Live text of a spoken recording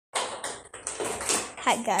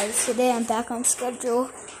Hi guys, today I'm back on schedule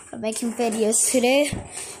of making videos. Today,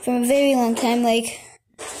 from a very long time, like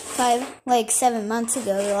 7 months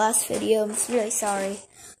ago, the last video, I'm really sorry.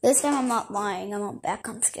 This time I'm not lying, I'm back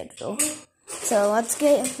on schedule. So let's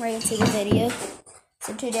get right into the video.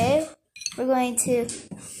 So today, we're going to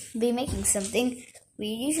be making something. We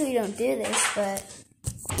usually don't do this, but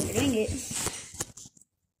we're doing it.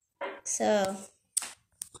 So,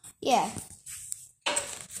 yeah.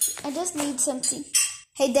 I just need something.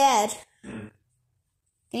 Hey, Dad. Can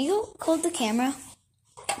you go hold the camera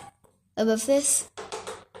above this?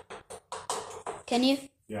 Can you?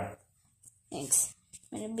 Yeah. Thanks.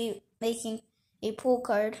 I'm going to be making a pull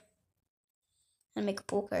card. I'm going to make a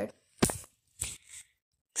pull card.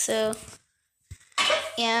 So,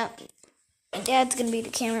 yeah. My dad's going to be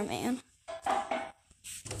the cameraman.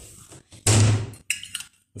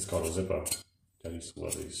 It's called a Zippo. Dad used to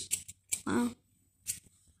love these. Wow.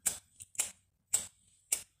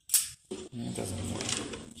 It doesn't anymore.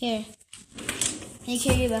 Here. Can you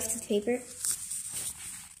carry left the paper?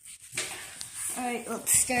 Alright,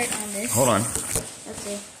 let's start on this. Hold on.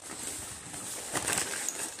 Okay.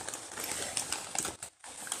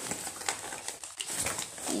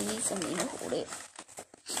 You need something to hold it.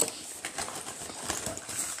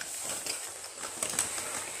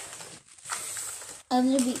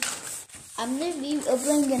 I'm gonna be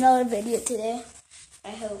uploading another video today.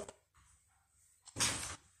 I hope.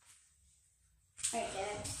 Alright,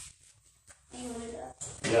 Dad. Can you hold it up?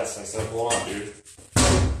 Yes, I said hold on, dude.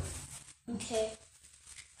 Okay.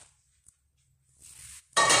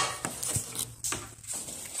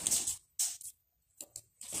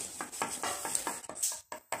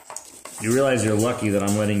 You realize you're lucky that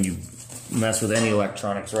I'm letting you mess with any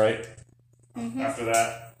electronics, right? Mm-hmm. After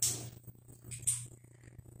that.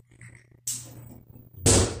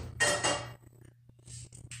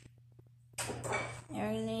 You're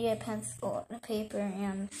gonna need a pencil, a paper,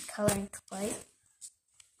 and coloring clay.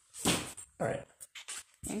 Alright.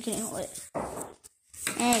 You're gonna hold it.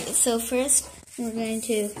 Alright, so first we're going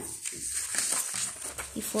to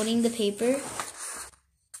be folding the paper.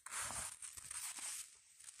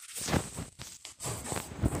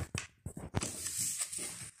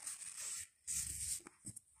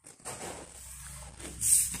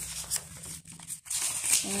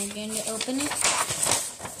 And we're going to open it.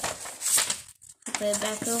 Put it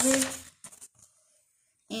back over.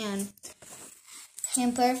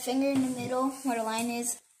 And put our finger in the middle where the line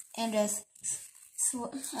is. And just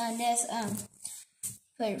put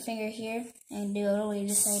your finger here and do it all the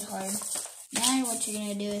side hard. Now what you're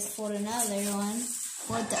going to do is fold another one.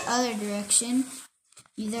 Fold the other direction.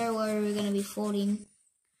 Either where we're going to be folding.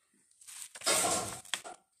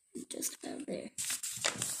 Just about there.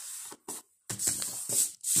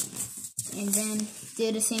 And then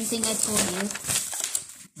do the same thing I told you.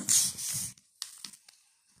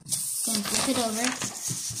 Then flip it over.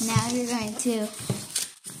 Now you're going to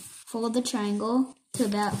fold the triangle to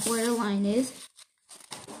about where the line is.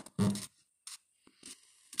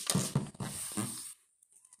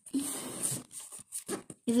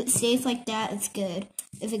 If it stays like that, it's good.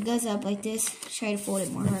 If it goes up like this, try to fold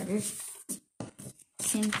it more harder.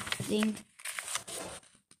 Same thing.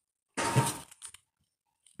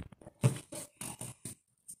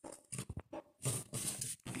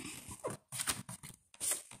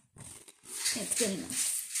 That's good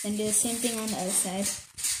enough. Then do the same thing on the other side.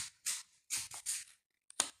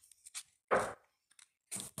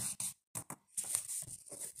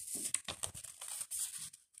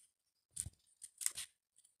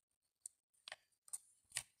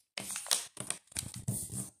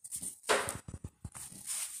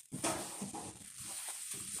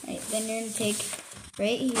 Right, then you're going to take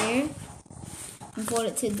right here and fold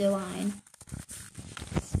it to the line.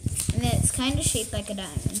 And then it's kind of shaped like a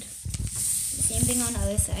diamond. Same thing on the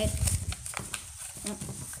other side. Oh.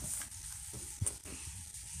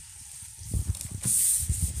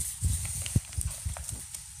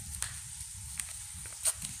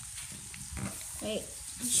 Right,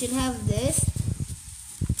 you should have this.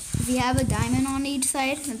 If you have a diamond on each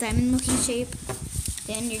side, a diamond looking shape,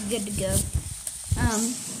 then you're good to go.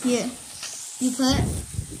 Yeah, you put,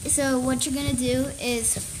 so what you're gonna do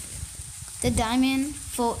is the diamond,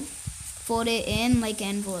 fold it in like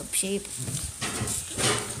envelope shape.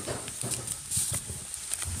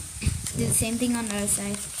 Do the same thing on the other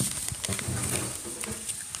side.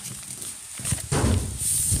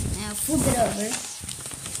 Now flip it over.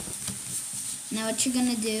 Now what you're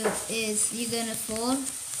gonna do is you're gonna fold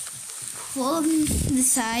the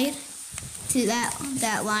side to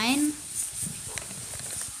that line.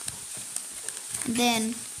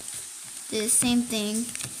 Then do the same thing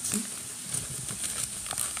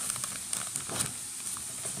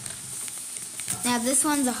Now this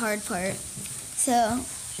one's a hard part, so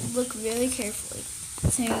look really carefully.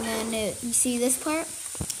 So you see this part?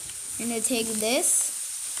 You're going to take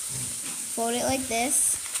this, fold it like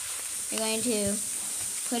this. You're going to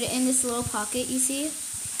put it in this little pocket you see.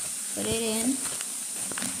 Put it in.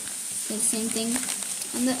 Do the same thing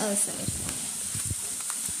on the other side.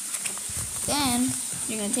 Then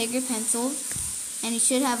you're going to take your pencil, and you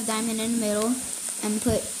should have a diamond in the middle, and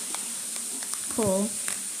put pull.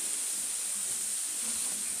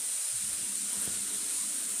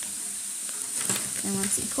 And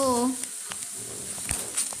once you pull,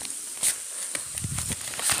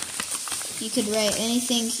 you could write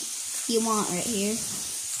anything you want right here,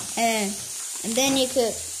 and then we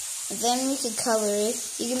could color it.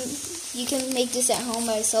 You can make this at home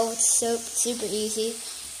by yourself. It's super easy,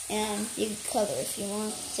 and you can color if you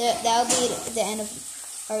want. So that'll be the end of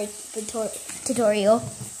our tutorial.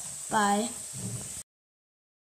 Bye.